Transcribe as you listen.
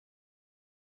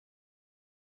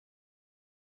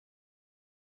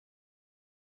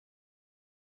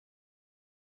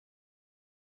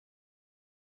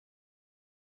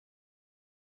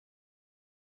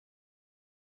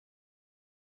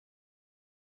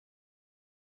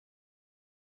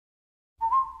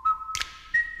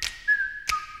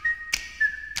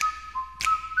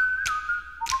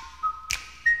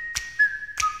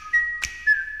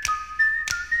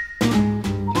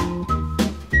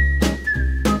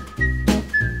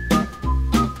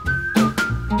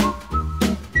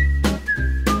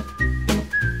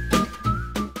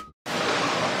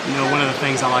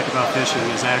fishing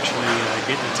is actually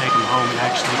getting to take them home and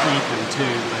actually eat them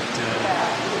too. But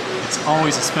it's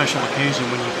always a special occasion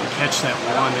when you can catch that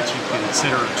one that you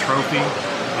consider a trophy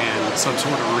and some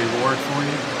sort of reward for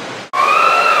you.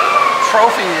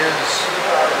 Trophy is,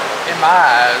 in my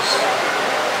eyes,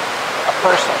 a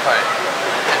personal thing.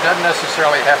 It doesn't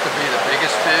necessarily have to be the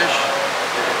biggest fish.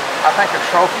 I think a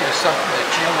trophy is something that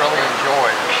you really enjoy.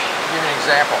 To give you an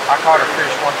example, I caught a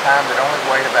fish one time that only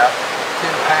weighed about 10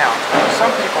 pounds. For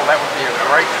some people that would be a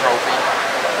great trophy,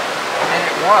 and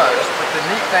it was, but the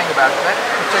neat thing about that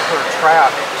particular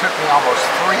trout, it took me almost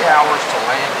 3 hours to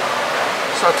land it.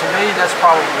 So to me, that's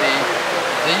probably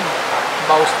the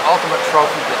most ultimate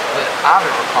trophy that I've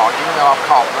ever caught, even though I've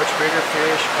caught much bigger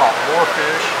fish, caught more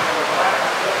fish.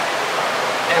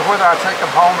 And whether I take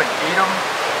them home and eat them,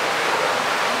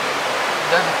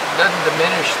 doesn't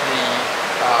diminish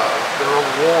the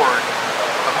reward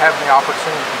of having the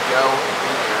opportunity to go and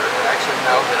be here and actually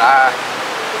know that I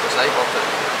was able to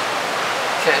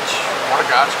catch one of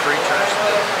God's creatures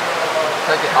and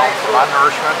take it home for my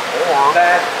nourishment, or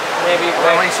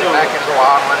release it back into the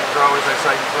wild and let it grow, as they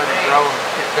say, let it grow and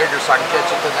get bigger so I can catch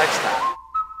it the next time.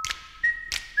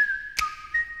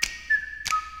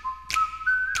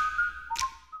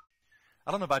 I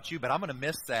don't know about you, but I'm going to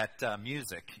miss that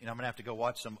music. I'm going to have to go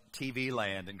watch some TV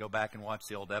Land and go back and watch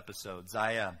the old episodes.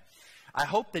 I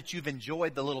hope that you've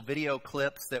enjoyed the little video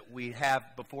clips that we have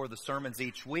before the sermons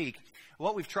each week.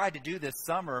 What we've tried to do this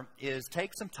summer is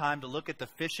take some time to look at the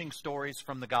fishing stories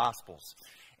from the Gospels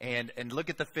and look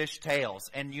at the fish tales.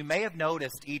 And you may have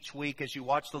noticed each week as you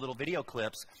watch the little video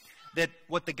clips that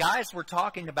what the guys were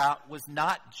talking about was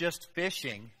not just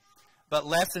fishing, but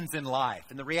lessons in life.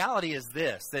 And the reality is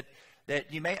this, that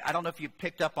you may, I don't know if you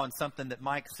picked up on something that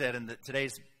Mike said in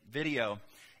today's video,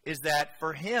 is that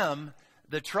for him,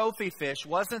 the trophy fish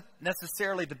wasn't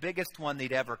necessarily the biggest one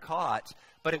they'd ever caught,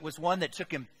 but it was one that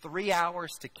took him 3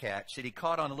 hours to catch, that he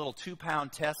caught on a little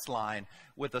 2-pound test line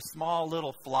with a small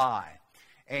little fly.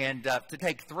 And to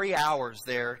take 3 hours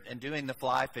there and doing the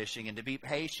fly fishing and to be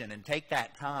patient and take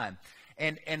that time.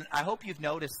 And I hope you've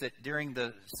noticed that during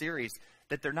the series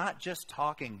that they're not just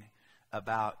talking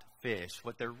about fish.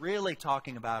 What they're really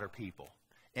talking about are people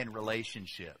and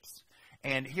relationships.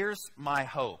 And here's my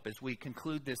hope as we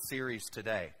conclude this series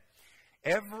today.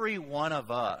 Every one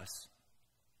of us,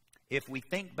 if we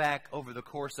think back over the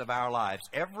course of our lives,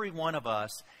 every one of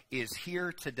us is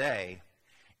here today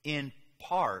in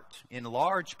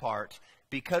large part,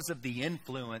 because of the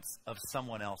influence of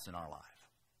someone else in our life.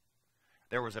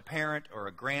 There was a parent or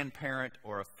a grandparent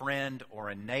or a friend or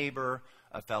a neighbor,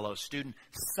 a fellow student.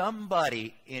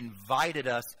 Somebody invited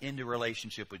us into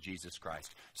relationship with Jesus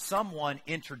Christ. Someone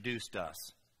introduced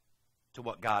us to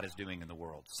what God is doing in the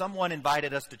world. Someone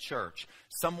invited us to church.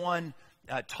 Someone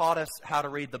taught us how to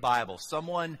read the Bible.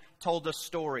 Someone told us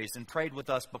stories and prayed with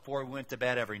us before we went to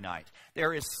bed every night.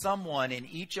 There is someone in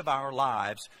each of our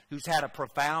lives who's had a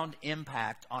profound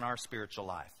impact on our spiritual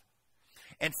life.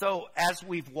 And so as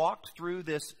we've walked through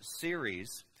this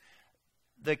series,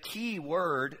 the key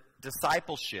word,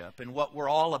 discipleship, and what we're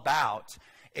all about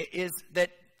is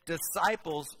that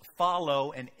disciples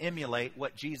follow and emulate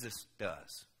what Jesus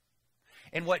does.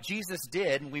 And what Jesus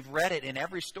did, and we've read it in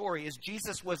every story, is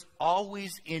Jesus was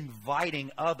always inviting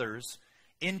others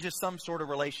into some sort of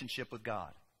relationship with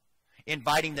God.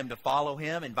 Inviting them to follow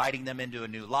Him, inviting them into a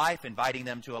new life, inviting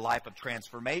them to a life of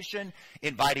transformation,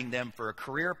 inviting them for a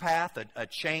career path, a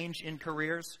change in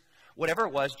careers. Whatever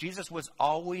it was, Jesus was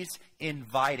always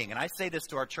inviting. And I say this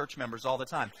to our church members all the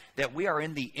time, that we are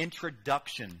in the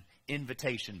invitation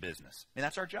business. And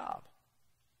that's our job.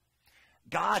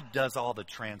 God does all the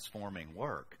transforming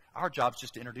work. Our job is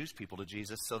just to introduce people to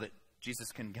Jesus so that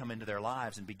Jesus can come into their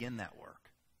lives and begin that work.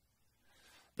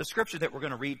 The scripture that we're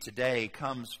going to read today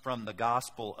comes from the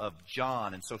Gospel of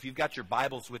John. And so if you've got your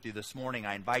Bibles with you this morning,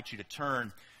 I invite you to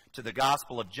turn to the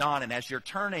Gospel of John. And as you're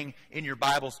turning in your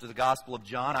Bibles to the Gospel of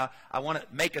John, I want to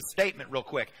make a statement real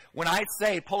quick. When I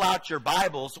say pull out your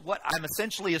Bibles, what I'm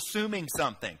essentially assuming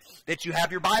something, that you have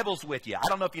your Bibles with you. I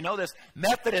don't know if you know this,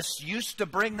 Methodists used to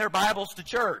bring their Bibles to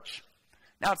church.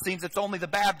 Now it seems it's only the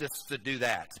Baptists that do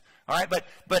that. All right,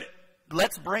 but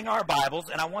let's bring our Bibles,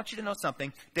 and I want you to know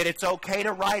something, that it's okay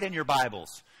to write in your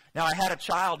Bibles. Now, I had a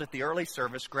child at the early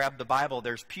service grab the Bible.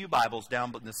 There's pew Bibles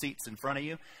down in the seats in front of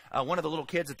you. One of the little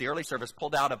kids at the early service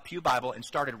pulled out a pew Bible and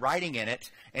started writing in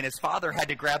it, and his father had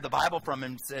to grab the Bible from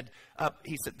him and said,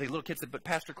 the little kid said, but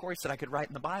Pastor Corey said I could write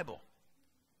in the Bible.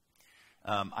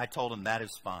 I told him that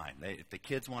is fine. If the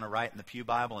kids want to write in the pew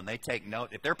Bible and they take note,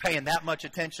 if they're paying that much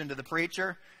attention to the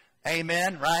preacher,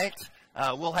 amen, right?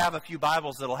 we'll have a few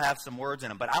Bibles that'll have some words in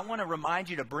them. But I want to remind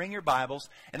you to bring your Bibles.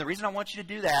 And the reason I want you to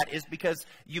do that is because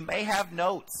you may have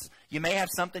notes. You may have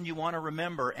something you want to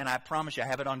remember. And I promise you, I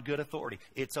have it on good authority.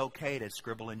 It's okay to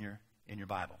scribble in your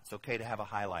Bible. It's okay to have a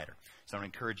highlighter. So I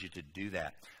encourage you to do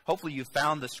that. Hopefully you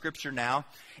found the scripture now.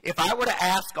 If I were to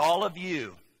ask all of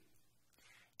you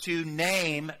to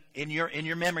name in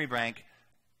your memory bank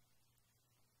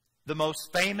the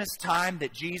most famous time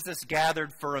that Jesus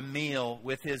gathered for a meal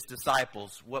with his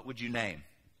disciples, what would you name?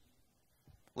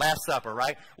 Last Supper,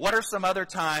 right? What are some other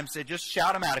times, just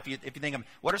shout them out if you think of them.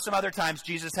 What are some other times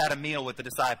Jesus had a meal with the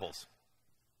disciples?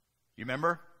 You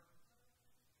remember?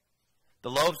 The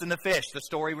loaves and the fish, the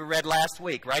story we read last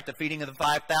week, right? The feeding of the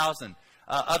 5,000.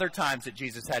 Other times that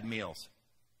Jesus had meals.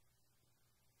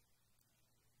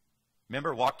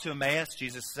 Remember, walk to Emmaus.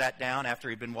 Jesus sat down after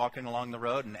he'd been walking along the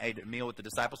road and ate a meal with the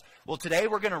disciples. Well, today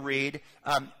we're going to read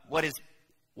what is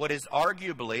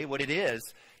arguably, what it is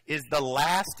the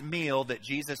last meal that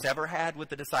Jesus ever had with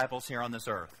the disciples here on this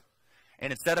earth.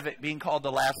 And instead of it being called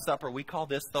the Last Supper, we call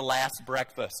this the Last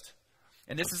Breakfast.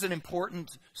 And this is an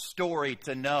important story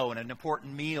to know and an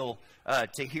important meal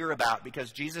to hear about,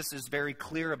 because Jesus is very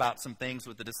clear about some things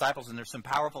with the disciples, and there's some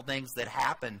powerful things that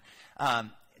happen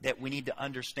that we need to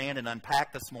understand and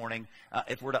unpack this morning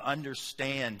if we're to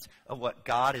understand what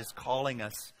God is calling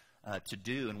us to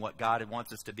do and what God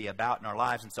wants us to be about in our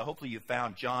lives. And so hopefully you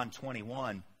found John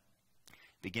 21,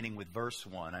 beginning with verse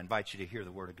 1. I invite you to hear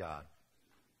the word of God.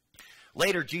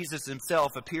 Later, Jesus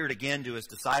himself appeared again to his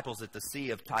disciples at the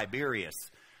Sea of Tiberias.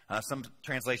 Some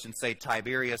translations say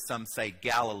Tiberias, some say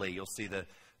Galilee. You'll see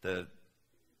the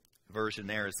version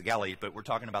there is the Galilee, but we're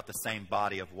talking about the same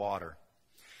body of water.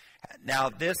 Now,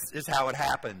 this is how it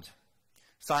happened.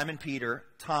 Simon Peter,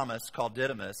 Thomas, called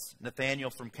Didymus,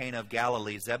 Nathanael from Cana of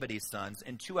Galilee, Zebedee's sons,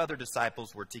 and 2 other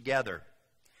disciples were together.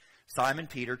 Simon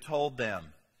Peter told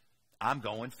them, "I'm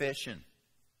going fishing."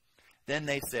 Then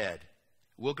they said,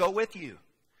 "We'll go with you."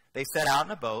 They set out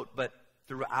in a boat, but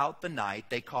throughout the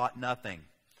night they caught nothing.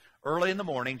 Early in the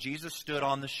morning, Jesus stood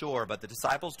on the shore, but the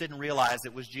disciples didn't realize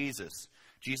it was Jesus.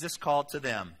 Jesus called to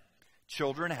them,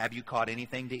 "Children, have you caught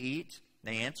anything to eat?"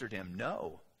 They answered him,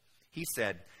 "No." He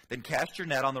said, "Then cast your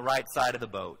net on the right side of the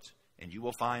boat, and you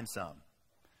will find some."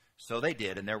 So they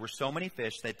did, and there were so many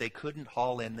fish that they couldn't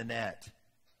haul in the net.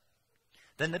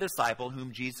 Then the disciple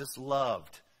whom Jesus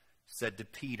loved said to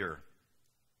Peter,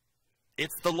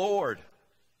 "It's the Lord."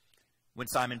 When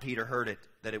Simon Peter heard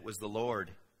that it was the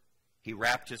Lord, he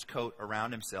wrapped his coat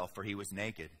around himself, for he was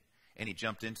naked, and he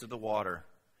jumped into the water.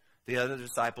 The other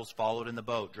disciples followed in the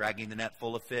boat, dragging the net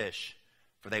full of fish,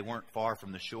 for they weren't far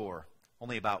from the shore,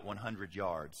 only about 100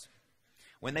 yards.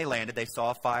 When they landed, they saw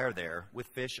a fire there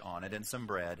with fish on it and some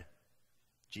bread.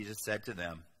 Jesus said to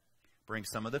them, "Bring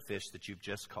some of the fish that you've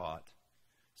just caught."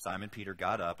 Simon Peter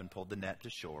got up and pulled the net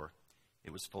to shore. It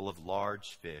was full of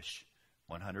large fish,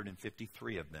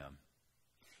 153 of them.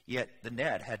 Yet the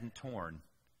net hadn't torn,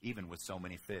 even with so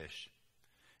many fish.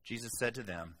 Jesus said to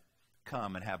them,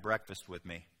 "Come and have breakfast with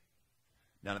me."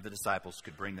 None of the disciples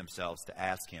could bring themselves to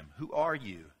ask him, "Who are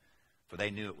you?" For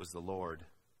they knew it was the Lord.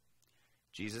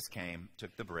 Jesus came,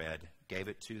 took the bread, gave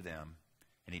it to them,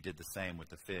 and he did the same with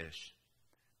the fish.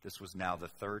 This was now the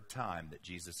 3rd time that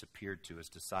Jesus appeared to his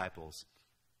disciples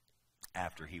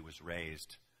after he was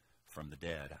raised from the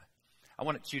dead. I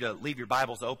want you to leave your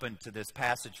Bibles open to this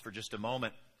passage for just a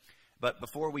moment. But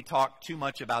before we talk too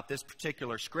much about this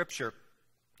particular scripture,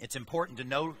 it's important to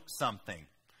know something.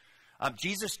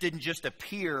 Jesus didn't just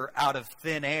appear out of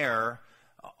thin air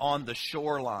on the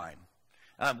shoreline.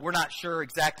 We're not sure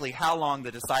exactly how long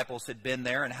the disciples had been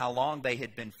there and how long they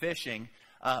had been fishing,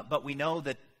 but we know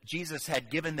that Jesus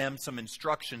had given them some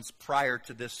instructions prior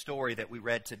to this story that we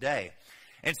read today.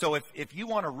 And so if you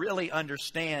want to really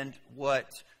understand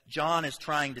what John is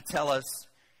trying to tell us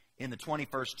in the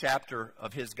 21st chapter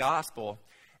of his gospel,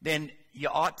 then you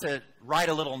ought to write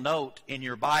a little note in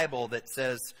your Bible that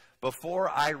says, before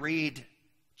I read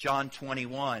John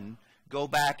 21, go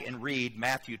back and read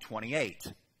Matthew 28.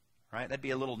 Right? That'd be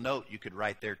a little note you could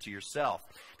write there to yourself.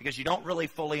 Because you don't really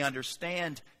fully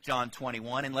understand John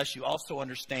 21 unless you also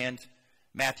understand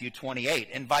Matthew 28.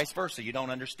 And vice versa. You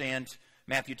don't understand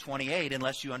Matthew 28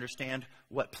 unless you understand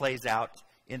what plays out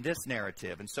in this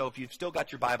narrative. And so if you've still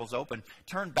got your Bibles open,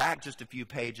 turn back just a few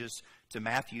pages to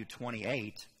Matthew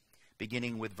 28,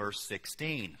 beginning with verse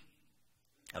 16.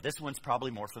 Now this one's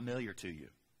probably more familiar to you.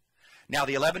 Now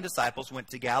the 11 disciples went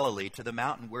to Galilee, to the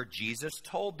mountain where Jesus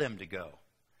told them to go.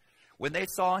 When they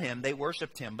saw him, they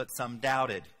worshipped him, but some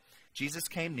doubted. Jesus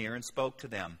came near and spoke to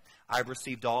them. "I've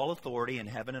received all authority in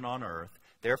heaven and on earth.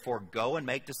 Therefore, go and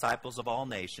make disciples of all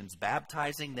nations,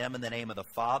 baptizing them in the name of the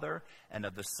Father and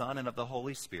of the Son and of the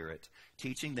Holy Spirit,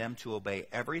 teaching them to obey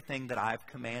everything that I've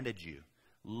commanded you.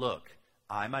 Look,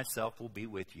 I myself will be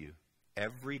with you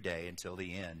every day until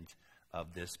the end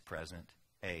of this present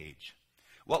age.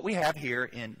 What we have here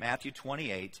in Matthew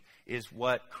 28 is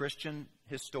what Christian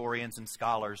historians and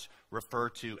scholars refer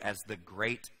to as the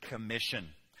Great Commission.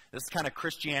 This is kind of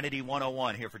Christianity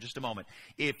 101 here for just a moment.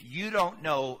 If you don't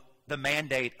know the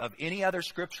mandate of any other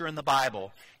scripture in the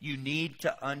Bible, you need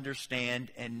to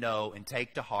understand and know and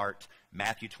take to heart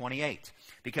Matthew 28,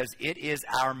 because it is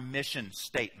our mission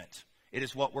statement. It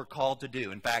is what we're called to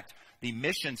do. In fact, the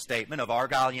mission statement of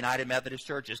Argyle United Methodist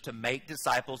Church is to make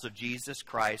disciples of Jesus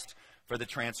Christ for the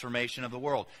transformation of the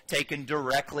world, taken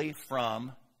directly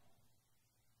from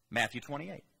Matthew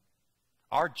 28.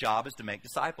 Our job is to make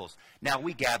disciples. Now,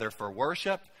 we gather for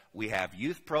worship. We have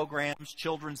youth programs,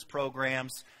 children's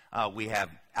programs. We have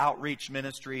outreach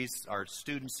ministries. Our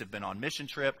students have been on mission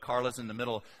trip. Carla's in the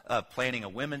middle of planning a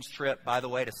women's trip, by the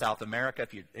way, to South America.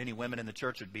 If any women in the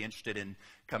church would be interested in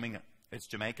coming, it's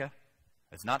Jamaica.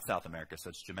 It's not South America, so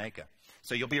it's Jamaica.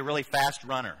 So you'll be a really fast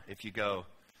runner if you go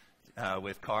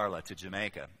with Carla to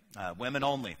Jamaica. Women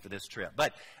only for this trip.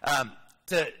 But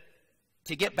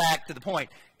to get back to the point,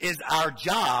 is our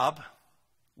job,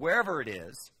 wherever it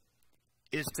is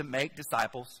to make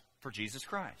disciples for Jesus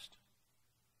Christ.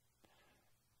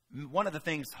 One of the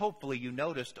things, hopefully, you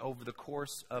noticed over the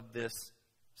course of this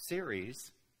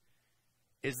series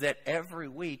is that every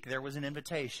week there was an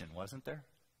invitation, wasn't there?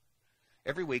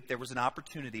 Every week there was an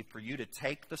opportunity for you to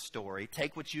take the story,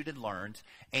 take what you had learned,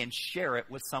 and share it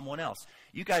with someone else.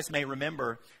 You guys may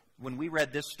remember when we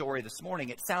read this story this morning,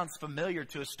 it sounds familiar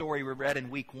to a story we read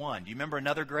in week 1. Do you remember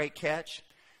another great catch?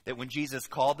 That when Jesus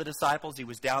called the disciples, he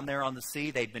was down there on the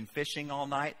sea. They'd been fishing all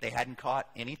night. They hadn't caught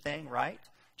anything, right?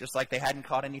 Just like they hadn't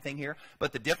caught anything here.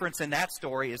 But the difference in that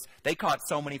story is they caught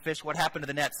so many fish. What happened to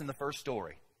the nets in the first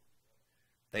story?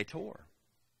 They tore.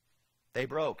 They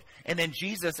broke. And then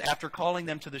Jesus, after calling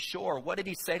them to the shore, what did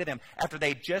he say to them? After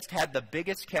they just had the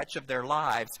biggest catch of their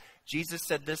lives, Jesus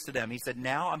said this to them. He said,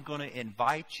 now I'm going to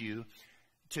invite you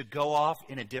to go off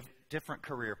in a different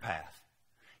career path.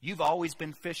 You've always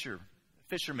been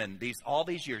fishermen all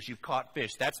these years. You've caught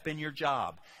fish. That's been your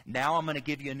job. Now I'm going to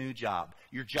give you a new job.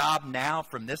 Your job now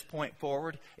from this point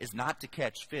forward is not to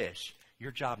catch fish.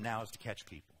 Your job now is to catch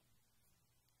people.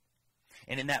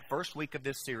 And in that first week of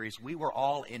this series, we were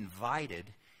all invited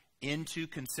into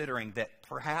considering that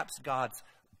perhaps God's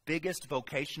biggest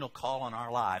vocational call on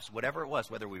our lives, whatever it was,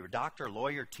 whether we were doctor,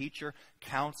 lawyer, teacher,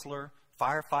 counselor,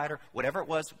 firefighter, whatever it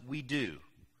was we do,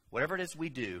 whatever it is we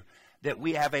do, that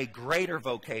we have a greater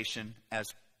vocation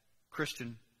as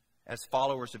Christian, as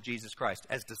followers of Jesus Christ,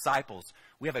 as disciples.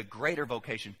 We have a greater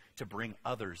vocation to bring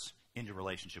others into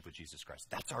relationship with Jesus Christ.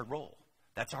 That's our role.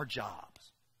 That's our jobs.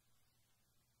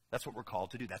 That's what we're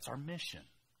called to do. That's our mission.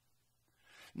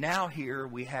 Now here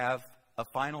we have a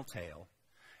final tale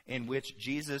in which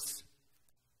Jesus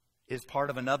is part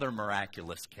of another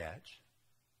miraculous catch.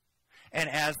 And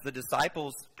as the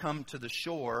disciples come to the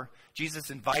shore, Jesus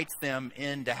invites them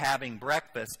into having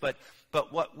breakfast. But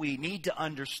what we need to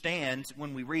understand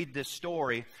when we read this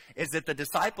story is that the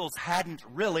disciples hadn't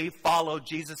really followed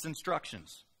Jesus'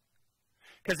 instructions.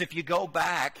 Because if you go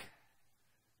back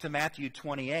to Matthew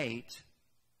 28,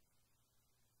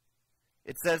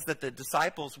 it says that the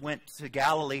disciples went to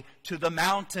Galilee, to the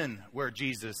mountain where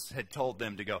Jesus had told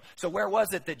them to go. So where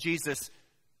was it that Jesus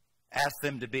asked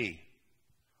them to be?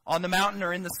 On the mountain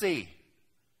or in the sea?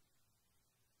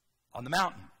 On the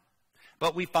mountain.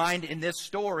 But we find in this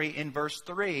story in verse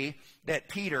 3 that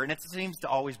Peter, and it seems to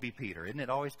always be Peter. Isn't it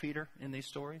always Peter in these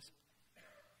stories?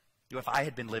 If I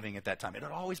had been living at that time, it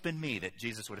would have always been me that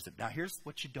Jesus would have said, now here's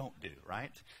what you don't do,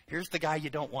 right? Here's the guy you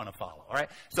don't want to follow, all right?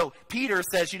 So Peter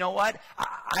says, you know what?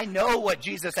 I know what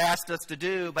Jesus asked us to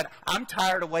do, but I'm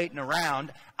tired of waiting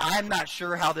around. I'm not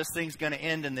sure how this thing's going to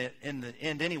end in the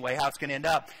end anyway, how it's going to end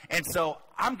up. And so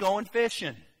I'm going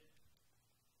fishing.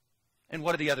 And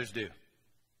what do the others do?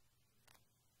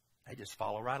 They just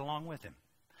follow right along with him.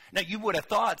 Now, you would have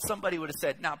thought somebody would have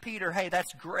said, now, Peter, hey,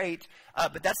 that's great,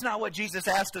 but that's not what Jesus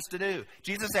asked us to do.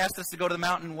 Jesus asked us to go to the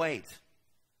mountain and wait.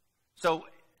 So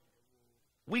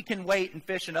we can wait and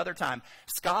fish another time.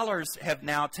 Scholars have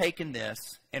now taken this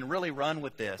and really run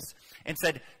with this and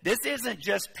said, this isn't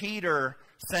just Peter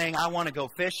saying, I want to go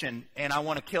fishing and I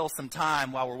want to kill some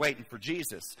time while we're waiting for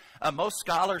Jesus. Most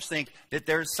scholars think that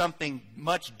there's something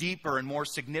much deeper and more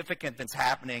significant that's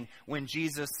happening when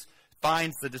Jesus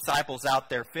finds the disciples out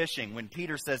there fishing. When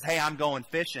Peter says, hey, I'm going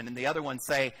fishing, and the other ones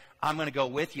say, I'm going to go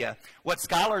with you. What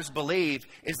scholars believe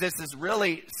is this is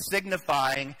really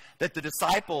signifying that the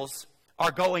disciples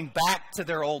are going back to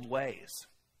their old ways.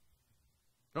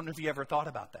 I don't know if you ever thought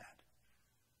about that.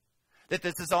 That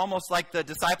this is almost like the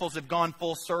disciples have gone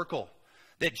full circle.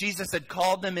 That Jesus had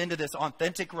called them into this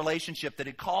authentic relationship, that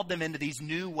had called them into these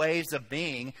new ways of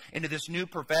being, into this new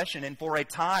profession. And for a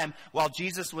time, while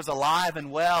Jesus was alive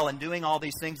and well and doing all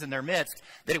these things in their midst,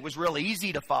 that it was real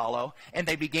easy to follow. And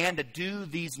they began to do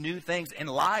these new things, and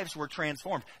lives were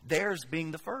transformed. Theirs being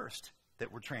the first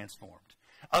that were transformed.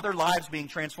 Other lives being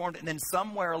transformed. And then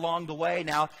somewhere along the way,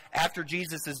 now after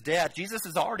Jesus' death, Jesus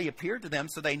has already appeared to them,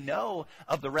 so they know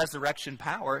of the resurrection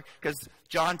power, because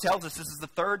John tells us this is the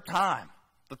third time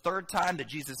that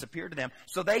Jesus appeared to them.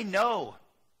 So they know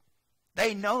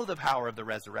the power of the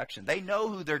resurrection. They know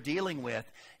who they're dealing with.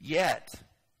 Yet,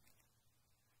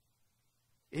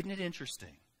 isn't it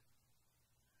interesting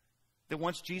that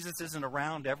once Jesus isn't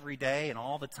around every day and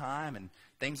all the time, and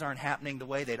things aren't happening the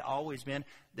way they'd always been,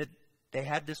 that they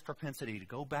had this propensity to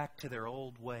go back to their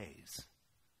old ways,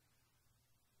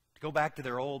 to go back to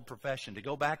their old profession, to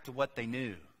go back to what they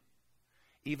knew,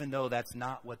 even though that's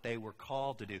not what they were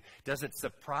called to do. Does it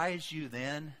surprise you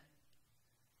then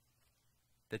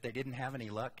that they didn't have any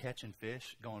luck catching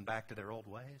fish going back to their old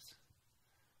ways?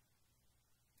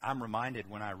 I'm reminded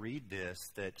when I read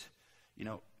this that,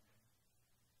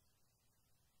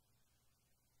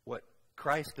 what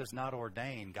Christ does not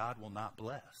ordain, God will not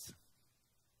bless.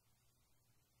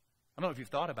 I don't know if you've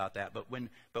thought about that, but when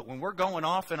we're going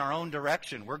off in our own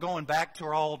direction, we're going back to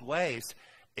our old ways,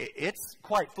 it's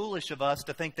quite foolish of us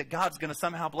to think that God's going to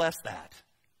somehow bless that.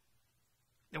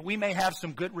 Now, we may have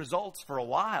some good results for a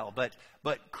while,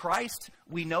 but Christ,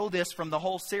 we know this from the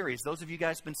whole series. Those of you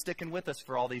guys have been sticking with us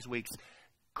for all these weeks.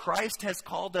 Christ has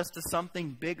called us to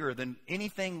something bigger than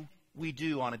anything we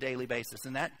do on a daily basis.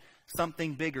 And that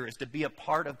something bigger is to be a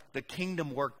part of the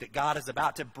kingdom work that God is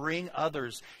about to bring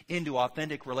others into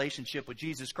authentic relationship with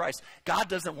Jesus Christ. God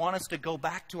doesn't want us to go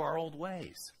back to our old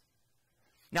ways.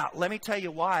 Now, let me tell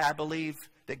you why I believe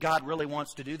that God really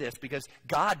wants to do this. Because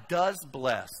God does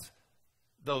bless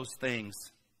those things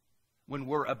when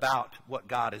we're about what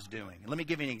God is doing. Let me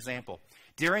give you an example.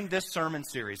 During this sermon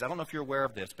series, I don't know if you're aware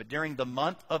of this, but during the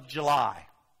month of July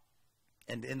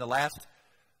and in the last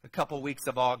couple weeks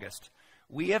of August,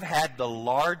 we have had the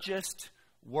largest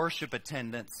worship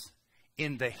attendance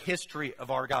in the history of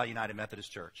Argyle United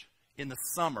Methodist Church in the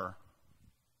summer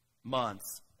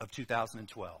months of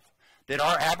 2012. That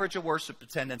our average of worship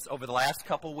attendance over the last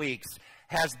couple weeks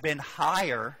has been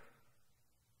higher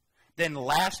than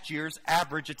last year's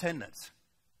average attendance.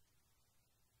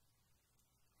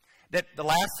 That the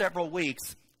last several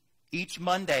weeks, each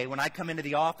Monday when I come into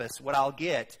the office, what I'll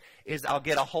get is I'll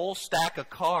get a whole stack of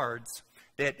cards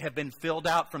that have been filled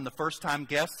out from the first-time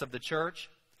guests of the church.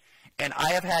 And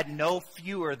I have had no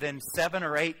fewer than 7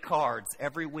 or 8 cards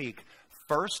every week,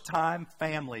 first-time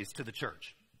families to the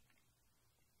church.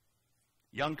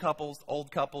 Young couples, old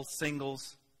couples,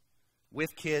 singles,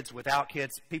 with kids, without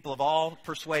kids, people of all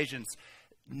persuasions.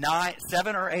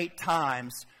 7 or 8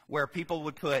 times where people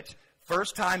would put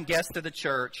first-time guests to the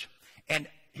church. And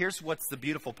here's what's the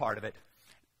beautiful part of it.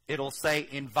 It'll say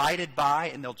invited by,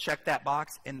 and they'll check that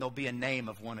box, and there'll be a name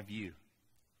of one of you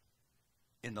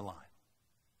in the line.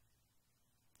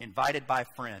 Invited by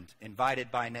friend,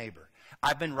 invited by neighbor.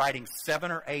 I've been writing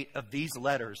 7 or 8 of these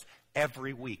letters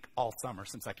every week all summer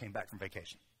since I came back from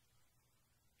vacation.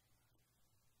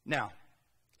 Now,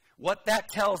 what that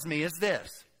tells me is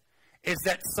this, is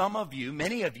that some of you,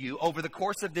 many of you, over the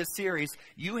course of this series,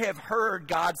 you have heard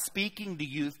God speaking to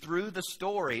you through the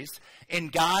stories,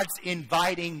 and God's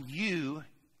inviting you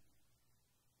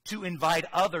to invite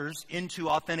others into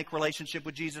authentic relationship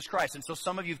with Jesus Christ. And so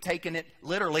some of you have taken it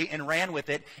literally and ran with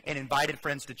it and invited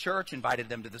friends to church, invited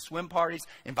them to the swim parties,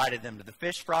 invited them to the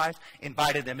fish fries,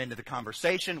 invited them into the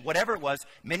conversation, whatever it was.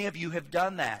 Many of you have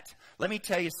done that. Let me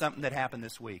tell you something that happened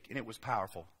this week, and it was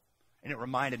powerful. And it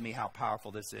reminded me how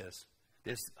powerful this is.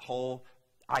 This whole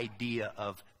idea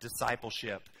of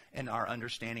discipleship and our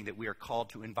understanding that we are called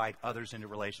to invite others into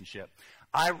relationship.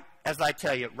 As I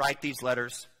tell you, write these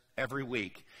letters every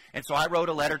week. And so I wrote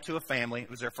a letter to a family. It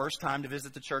was their first time to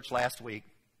visit the church last week.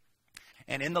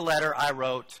 And in the letter I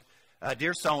wrote,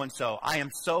 Dear so-and-so, I am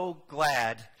so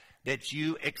glad that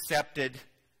you accepted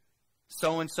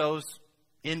so-and-so's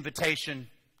invitation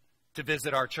to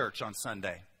visit our church on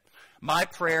Sunday. My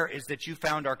prayer is that you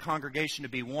found our congregation to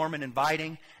be warm and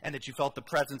inviting, and that you felt the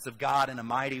presence of God in a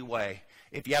mighty way.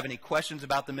 If you have any questions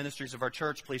about the ministries of our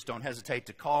church, please don't hesitate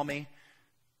to call me.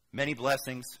 Many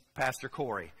blessings, Pastor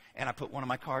Corey. And I put one of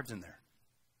my cards in there.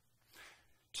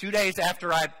 2 days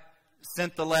after I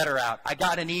sent the letter out, I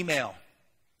got an email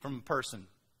from a person.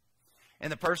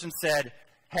 And the person said,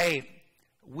 hey,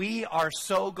 we are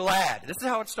so glad. This is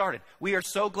how it started. We are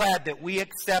so glad that we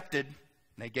accepted, and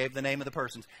they gave the name of the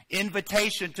person's,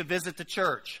 invitation to visit the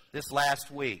church this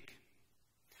last week.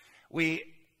 We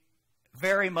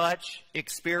very much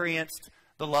experienced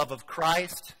the love of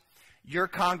Christ. Your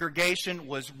congregation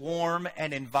was warm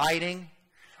and inviting.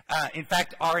 In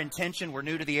fact, our intention, we're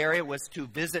new to the area, was to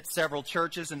visit several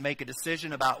churches and make a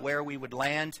decision about where we would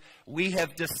land. We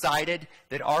have decided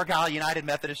that Argyle United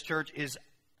Methodist Church is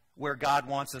where God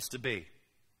wants us to be.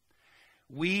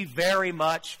 We very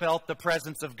much felt the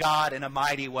presence of God in a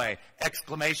mighty way.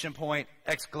 Exclamation point,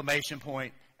 exclamation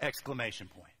point, exclamation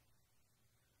point.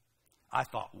 I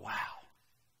thought, wow.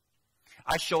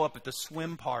 I show up at the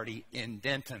swim party in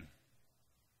Denton.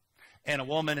 And a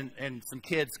woman and some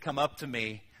kids come up to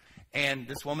me. And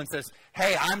this woman says,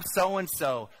 hey, I'm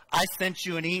so-and-so. I sent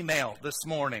you an email this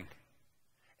morning.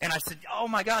 And I said, oh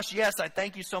my gosh, yes, I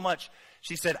thank you so much.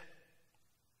 She said,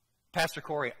 Pastor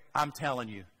Corey, I'm telling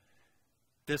you,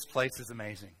 this place is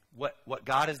amazing. What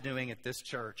God is doing at this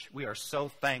church, we are so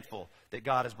thankful that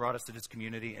God has brought us to this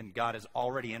community and God has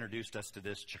already introduced us to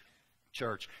this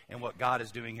church. And what God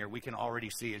is doing here, we can already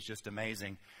see is just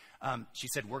amazing. She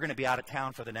said, we're going to be out of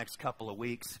town for the next couple of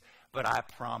weeks, but I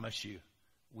promise you,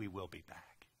 we will be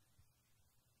back.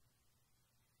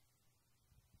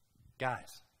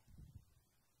 Guys,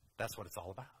 that's what it's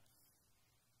all about.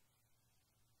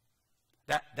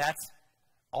 That's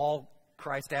all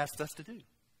Christ asked us to do.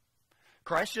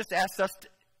 Christ just asked us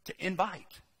to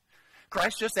invite.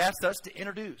 Christ just asked us to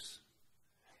introduce.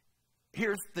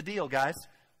 Here's the deal, guys.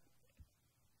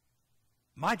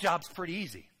 My job's pretty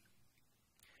easy.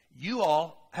 You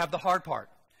all have the hard part.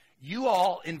 You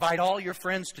all invite all your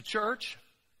friends to church,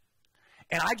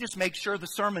 and I just make sure the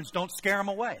sermons don't scare them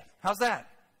away. How's that?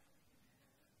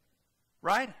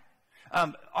 Right?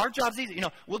 Our job's easy. You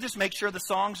know, we'll just make sure the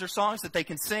songs are songs that they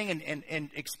can sing and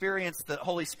experience the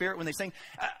Holy Spirit when they sing.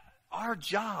 Our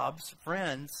jobs,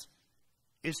 friends,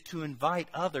 is to invite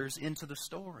others into the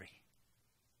story.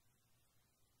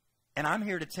 And I'm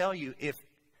here to tell you,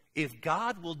 if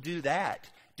God will do that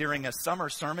during a summer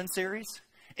sermon series,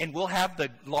 and we'll have the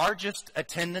largest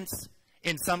attendance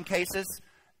in some cases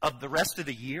of the rest of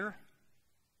the year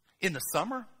in the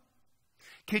summer,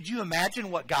 could you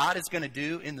imagine what God is going to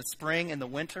do in the spring and the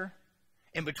winter,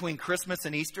 in between Christmas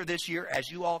and Easter this year,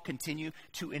 as you all continue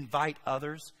to invite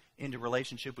others into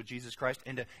relationship with Jesus Christ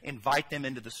and to invite them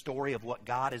into the story of what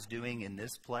God is doing in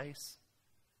this place?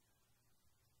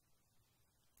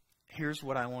 Here's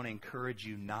what I want to encourage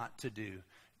you not to do.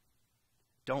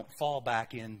 Don't fall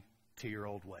back into your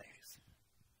old ways.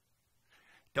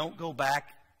 Don't go back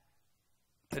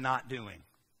to not doing.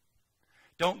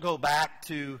 Don't go back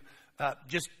to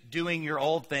just doing your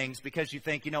old things because you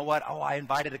think, you know what, oh, I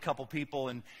invited a couple people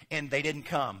and they didn't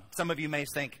come. Some of you may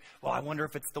think, well, I wonder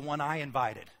if it's the one I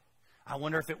invited. I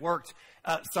wonder if it worked.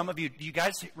 Some of you, do you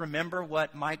guys remember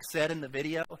what Mike said in the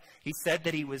video? He said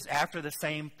that he was after the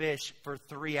same fish for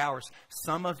 3 hours.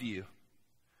 Some of you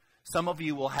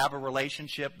will have a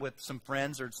relationship with some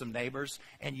friends or some neighbors,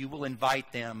 and you will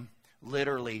invite them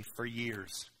literally for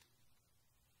years.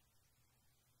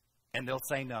 And they'll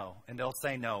say no, and they'll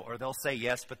say no, or they'll say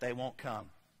yes, but they won't come.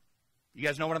 You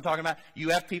guys know what I'm talking about? You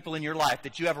have people in your life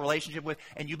that you have a relationship with,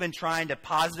 and you've been trying to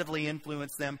positively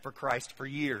influence them for Christ for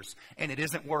years, and it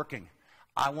isn't working.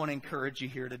 I want to encourage you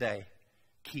here today.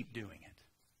 Keep doing it.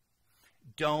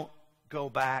 Don't go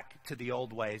back to the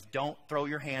old ways. Don't throw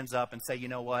your hands up and say, you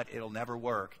know what, it'll never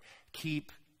work.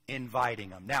 Keep inviting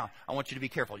them. Now, I want you to be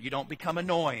careful. You don't become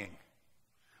annoying.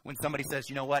 When somebody says,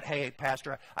 you know what, hey,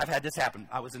 Pastor, I've had this happen.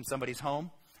 I was in somebody's home.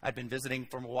 I'd been visiting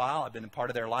for a while. I've been a part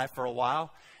of their life for a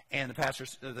while. And the pastor,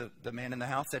 the man in the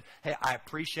house said, hey, I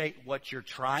appreciate what you're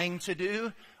trying to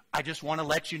do. I just want to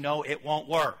let you know it won't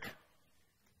work.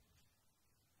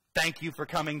 Thank you for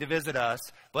coming to visit us,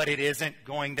 but it isn't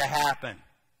going to happen.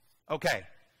 Okay,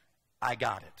 I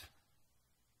got it.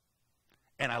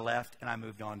 And I left and I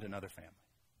moved on to another family.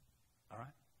 All right?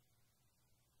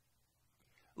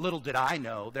 Little did I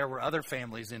know, there were other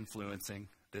families influencing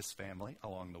this family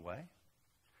along the way.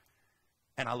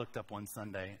 And I looked up one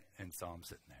Sunday and saw them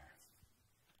sitting there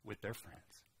with their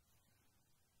friends.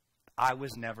 I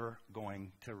was never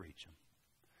going to reach them.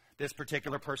 This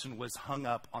particular person was hung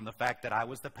up on the fact that I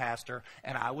was the pastor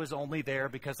and I was only there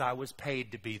because I was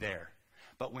paid to be there.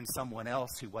 But when someone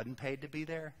else who wasn't paid to be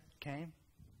there came,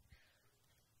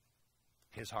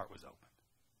 his heart was open.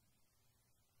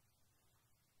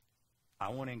 I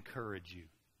want to encourage you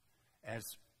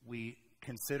as we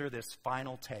consider this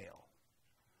final tale,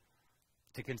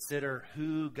 to consider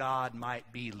who God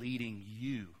might be leading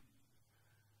you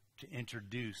to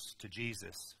introduce to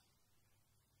Jesus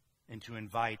and to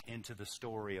invite into the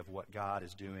story of what God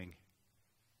is doing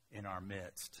in our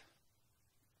midst.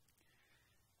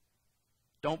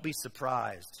 Don't be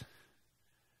surprised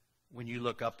when you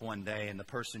look up one day and the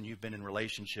person you've been in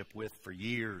relationship with for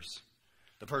years,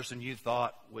 the person you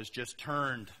thought was just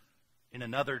turned in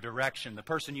another direction, the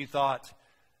person you thought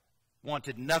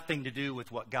wanted nothing to do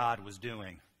with what God was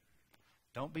doing.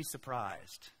 Don't be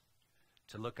surprised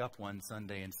to look up one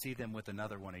Sunday and see them with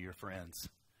another one of your friends,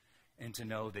 and to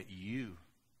know that you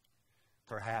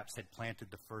perhaps had planted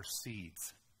the first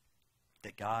seeds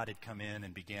that God had come in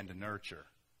and began to nurture.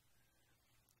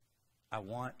 I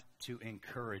want to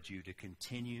encourage you to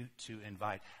continue to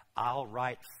invite. I'll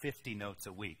write 50 notes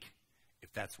a week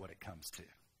if that's what it comes to.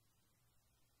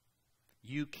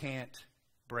 You can't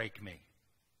break me.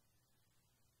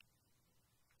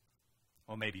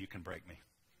 Well, maybe you can break me.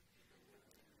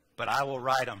 But I will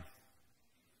write them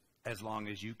as long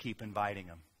as you keep inviting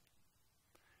them.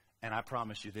 And I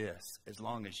promise you this, as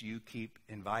long as you keep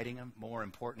inviting them, more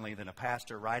importantly than a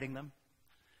pastor writing them,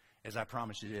 as I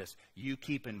promise you this, you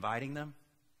keep inviting them,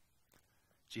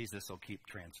 Jesus will keep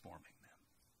transforming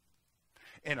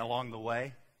them. And along the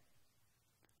way,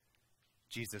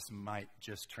 Jesus might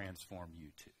just transform you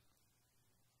too.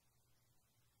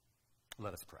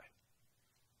 Let us pray.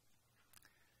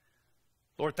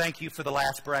 Lord, thank you for the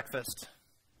last breakfast.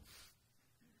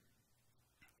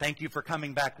 Thank you for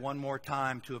coming back one more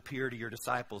time to appear to your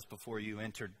disciples before you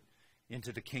entered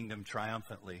into the kingdom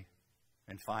triumphantly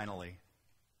and finally.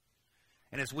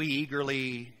 And as we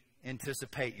eagerly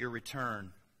anticipate your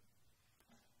return,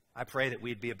 I pray that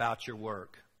we'd be about your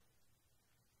work,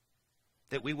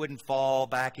 that we wouldn't fall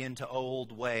back into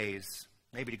old ways,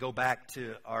 maybe to go back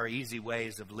to our easy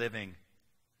ways of living.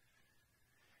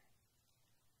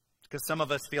 Because some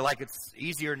of us feel like it's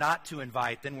easier not to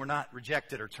invite, then we're not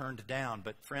rejected or turned down.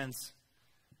 But friends,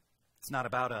 it's not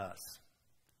about us.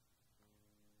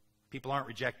 People aren't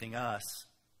rejecting us.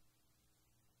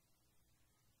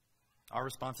 Our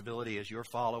responsibility as your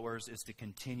followers is to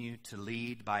continue to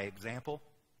lead by example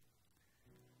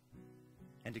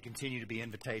and to continue to be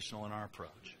invitational in our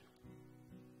approach.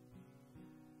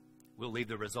 We'll leave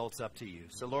the results up to you.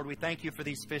 So Lord, we thank you for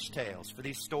these fish tales, for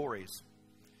these stories,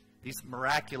 these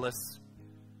miraculous,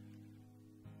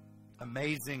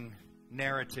 amazing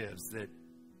narratives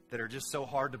that are just so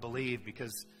hard to believe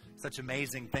because such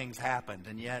amazing things happened.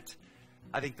 And yet,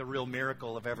 I think the real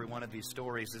miracle of every one of these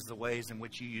stories is the ways in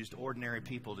which you used ordinary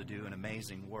people to do an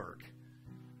amazing work.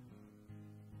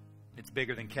 It's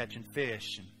bigger than catching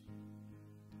fish. And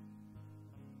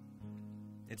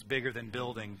it's bigger than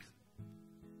building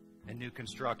and new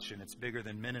construction. It's bigger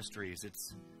than ministries.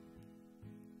 It's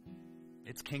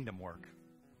kingdom work.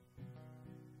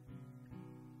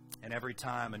 And every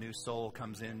time a new soul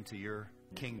comes into your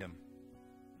kingdom,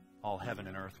 all heaven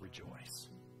and earth rejoice.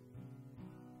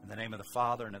 In the name of the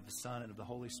Father, and of the Son, and of the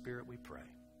Holy Spirit we pray.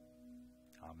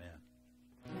 Amen.